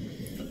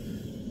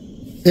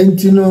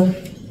entino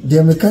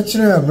de me ka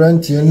kire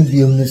abrantie no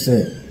biom ni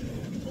se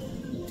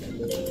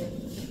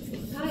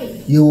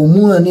ye wo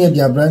mu ani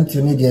de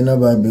abrantie ni de na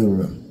ba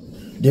bewura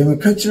de me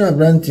ka kire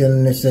abrantie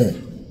no ni se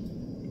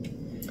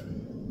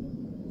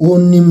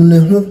onim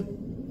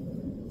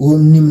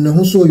ne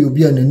ho so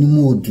yobi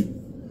ananim odu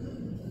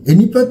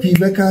enipa pi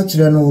beka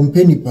kire no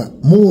ompe nipa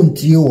mo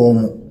ntie wo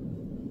mo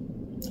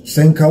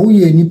senka wo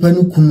ye nipa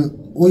no kunu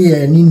wo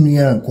ye ni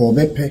nua ko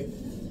bepe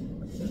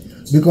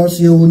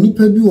because ye wo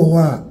nipa bi wo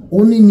a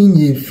oni ni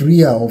nye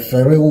free a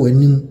ofere wo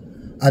anim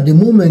at the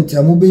moment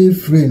am be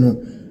free no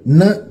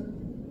na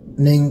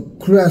ne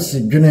cross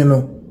dwene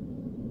no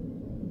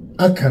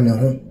aka ne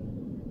ho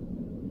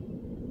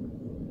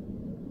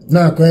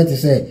na akwete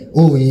say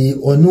oh ye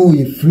onu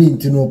ye free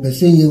ntino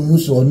pese ye hu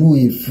so onu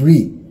ye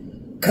free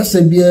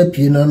kasa bia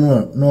pie na no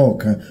a na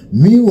oka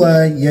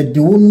miwa ye de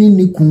woni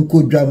ni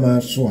kunko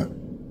dwama so a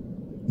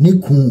ni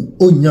kun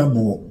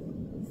onyabo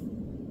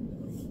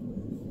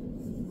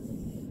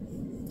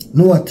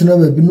no atena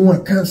ba bi no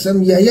aka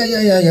sam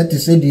ya te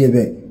se de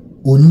be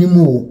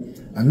onimo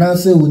ana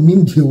se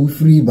onim de wo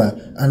free ba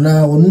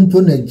ana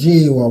onumpo na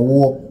je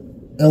wawo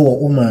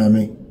ewo o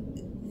maame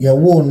ya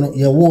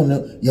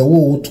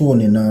wo to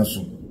ne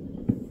naso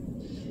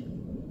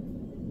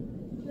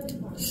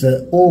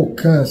se o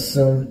kan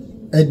sam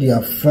e de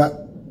afa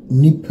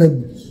nipa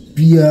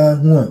bia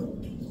ho a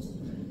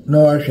na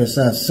wahwe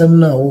sa sam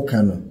na wo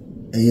ka no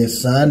eye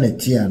saa na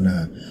ti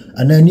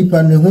ana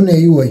nipa ne ho na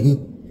yi wahi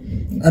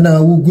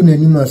ana wugu na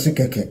nim ase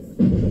keke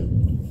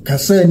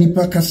kasa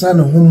nipa kasa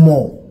ne ho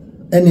mo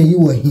ene yi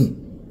wahi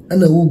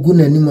ana wugu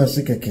na nim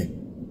ase keke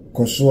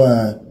koso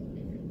a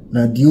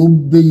na de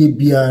obeye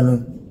bia no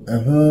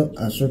eho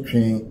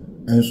asotwen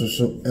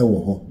ensoso ewo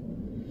ho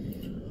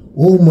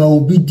o ma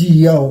obi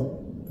di yawo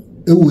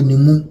ewo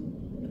nimu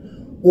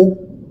o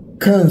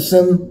kan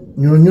sam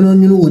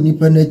nyonyono wo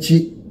nipa na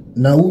chi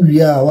na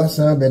uwia a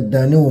wasa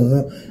bedane wo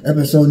ho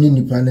ebesa oni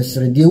nipa ne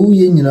sere de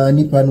uye nyina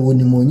nipa no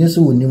woni mo nyese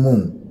woni mo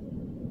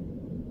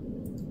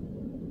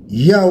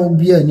ya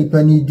obi a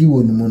nipa ni di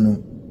woni mo no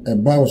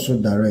eba so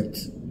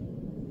direct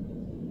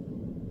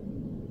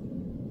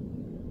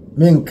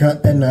menka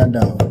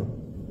enada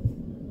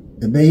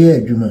ebeye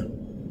adwuma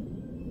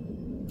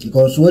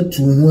because what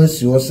to hu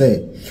asi wo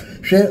say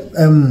hwe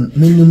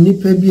minum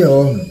nipa bi a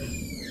wo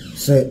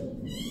say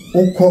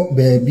ukọ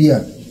baabi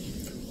a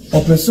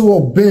opese wo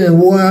ben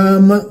wo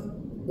ama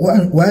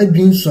wa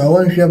dwin so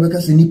awanhwe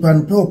abeka se nipa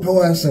no pe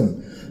asem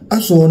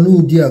aso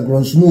no di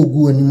agrons no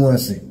ogu animu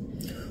ase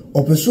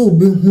opese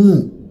obe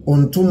hunu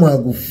ontoma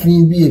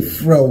agofin bi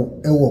efraw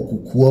ewo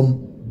kokoam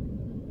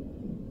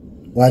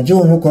waje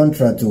ho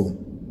contract o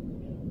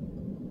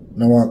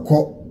na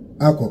wakọ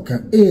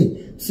akoka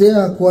se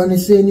akwa ni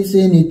se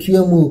ni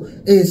tuamu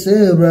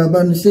se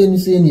raba ni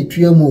se ni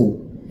tuamu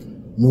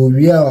no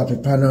wia wa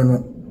pepa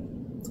no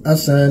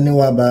asan ni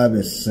wa ba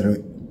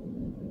besere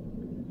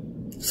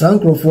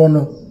sankrofo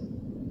no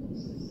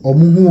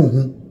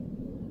omuhu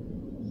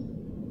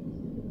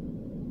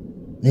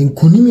ne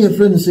nkunim ye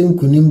friend se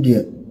nkunim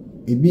de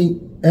ebi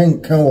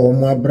enka wo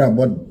mu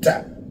abrabo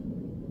da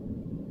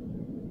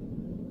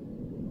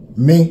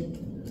me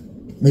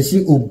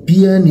si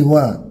obia ni ho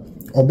a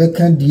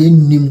obeka de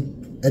nim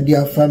e de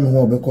afa me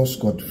ho obeka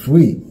scot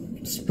free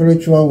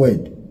spiritual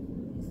word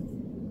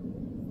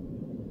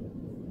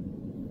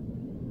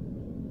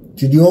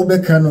ti di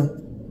obeka no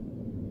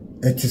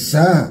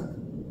etisa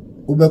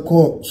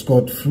obeka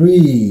scot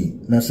free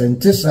na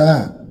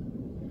sentisa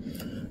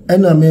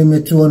ena me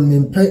meton me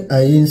mpe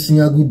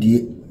ayensia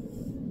agudie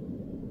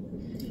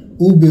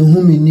ube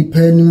humi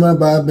nipa ni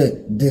mababe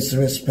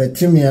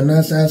disrespect me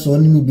anasa so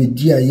ni me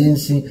bedi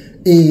ayensi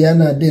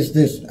yana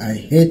this I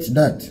hate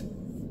that.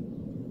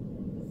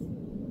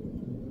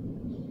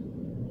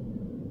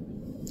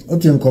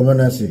 Otin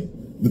common say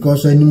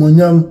because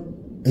animonyam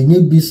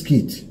enye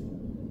biscuit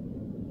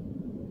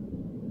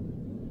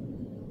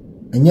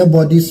Anya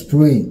body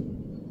spray.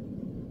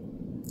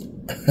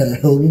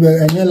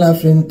 Anya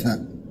laughing ta.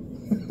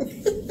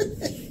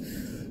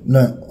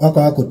 Na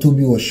wako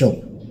tobi wo shop.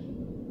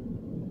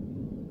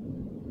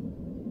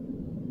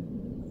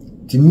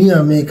 Timi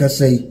America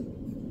say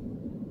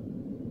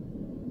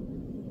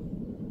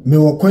me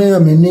wakwanya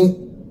meni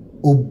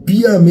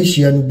obia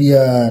meshian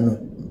bia no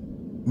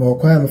me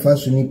wakwanya me fa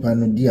so nipa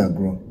no di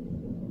agro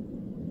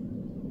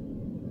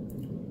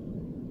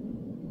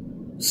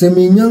se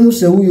me nyam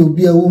se wo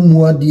obia wo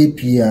mu ade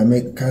pia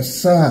me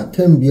kasa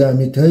tambia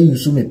me ta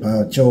yusu me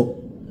pa cho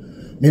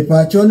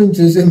no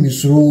nchese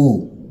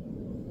misro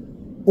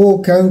o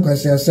kan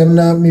kwase asem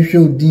na me hwe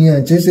odin a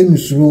nchese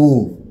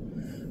misro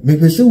me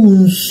pese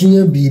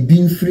wonsia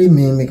bibi mfiri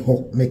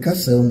me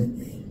kasa.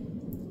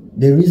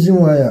 The reason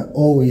why I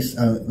always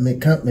me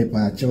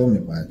pacho.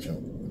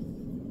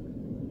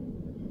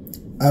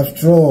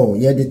 After all,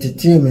 yeah, the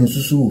team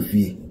susu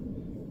ofie.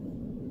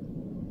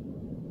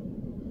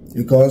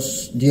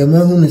 Because the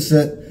amount is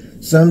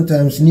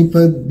sometimes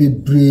nipa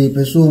bebre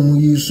person mu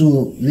use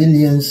so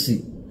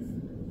leniency.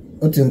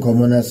 Otin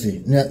common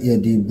say na ye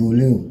dey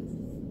bully.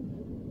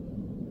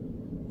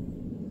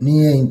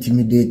 Ni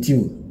intimidate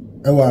you.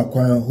 Ewa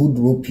kwa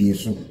hoodro pie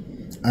so.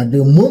 At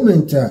the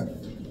moment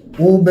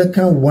who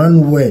become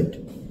one word.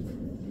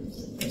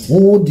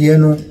 Who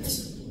dieno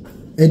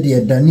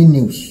edi dani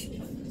news.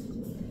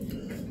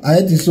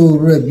 Ayeti so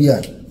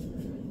rebia.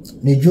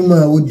 Ni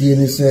juma wo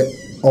dieni se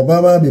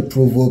obaba be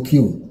provoke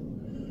you.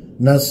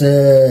 Na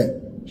se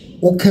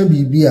oka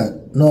bibia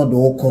na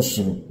odo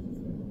okosoro.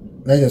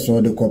 Na je so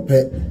de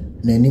kope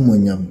na ni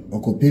monyam,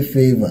 okope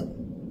favor.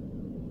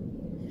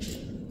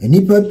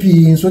 Enipa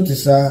pi nso te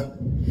sa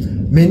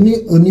meni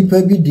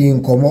onipa bi di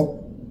nkomo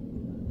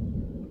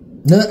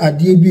na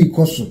adie bi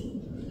koso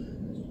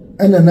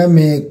ana na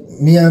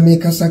me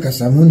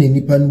kasa mu ne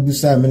nipa no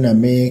busa me na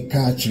me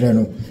ka kire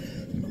no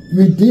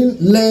within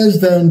less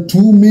than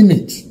 2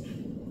 minutes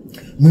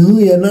me hu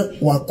ye na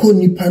wako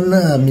nipa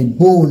na me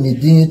bo ne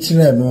din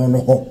kire no no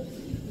ho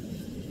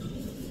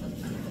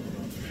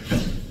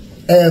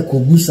ko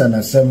busa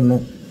na sem no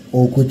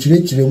o ko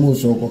kire mu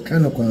so ko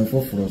kan kwa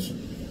foforo so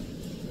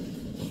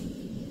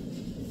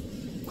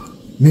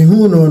me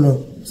hu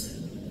no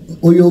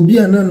oyobi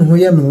anan ho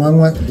ya me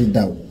nwanwa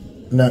dedaw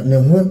na ne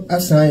ho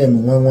asan ya me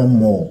nwanwa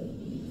mo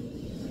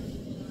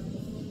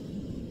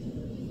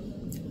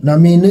na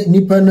me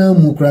nipa na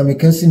mu kra me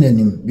kan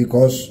sinanim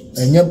because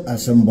enyam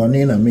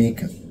asembone na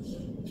meka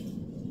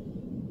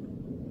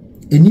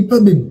enipa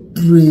be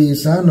bre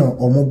sa na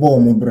omobo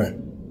omobra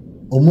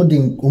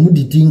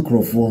omudi tin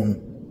krofo ho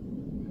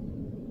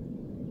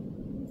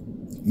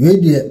we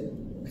de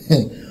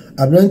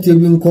abrante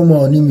bi nkoma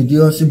oni mi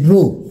dio se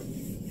bro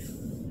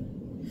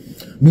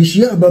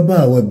Mishia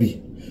baba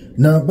wabi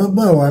na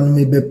baba wan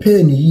me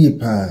bepe ni yie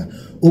pa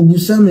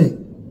obusame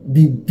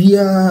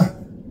bibia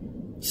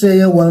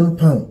say 1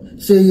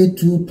 pound say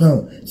 2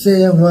 pound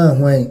say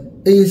hwan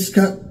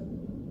eska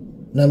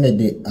na me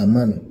de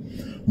amano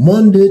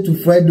Monday to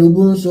Friday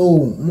obun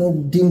so mo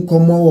din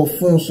komo of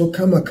phone so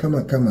kama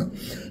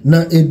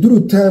na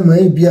eduru time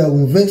e bia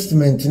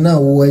investment na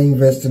wo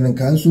investment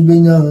kan so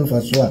benya ho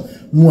faso a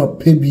mo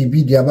ape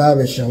bibi dia ba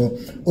be hye ho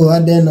o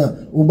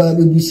adena wo ba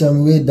be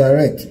bisam we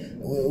direct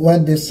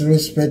what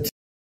disrespect